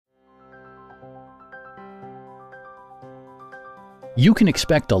You can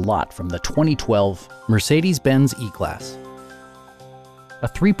expect a lot from the 2012 Mercedes-Benz E-Class. A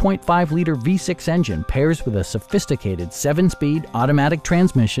 3.5-liter V6 engine pairs with a sophisticated 7-speed automatic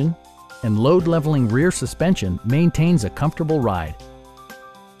transmission, and load-leveling rear suspension maintains a comfortable ride.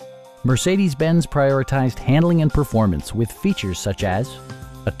 Mercedes-Benz prioritized handling and performance with features such as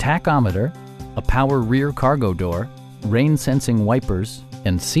a tachometer, a power rear cargo door, rain-sensing wipers,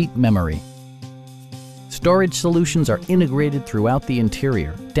 and seat memory. Storage solutions are integrated throughout the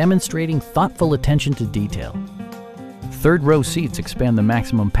interior, demonstrating thoughtful attention to detail. Third-row seats expand the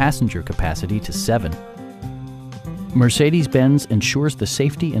maximum passenger capacity to 7. Mercedes-Benz ensures the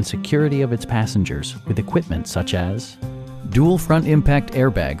safety and security of its passengers with equipment such as dual front impact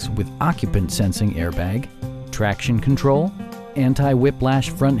airbags with occupant sensing airbag, traction control, anti-whiplash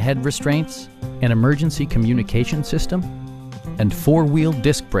front head restraints, an emergency communication system, and 4-wheel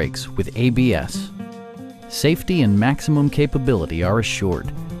disc brakes with ABS. Safety and maximum capability are assured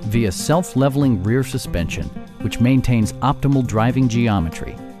via self-leveling rear suspension, which maintains optimal driving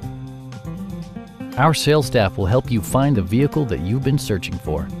geometry. Our sales staff will help you find the vehicle that you've been searching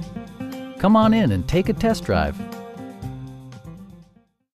for. Come on in and take a test drive.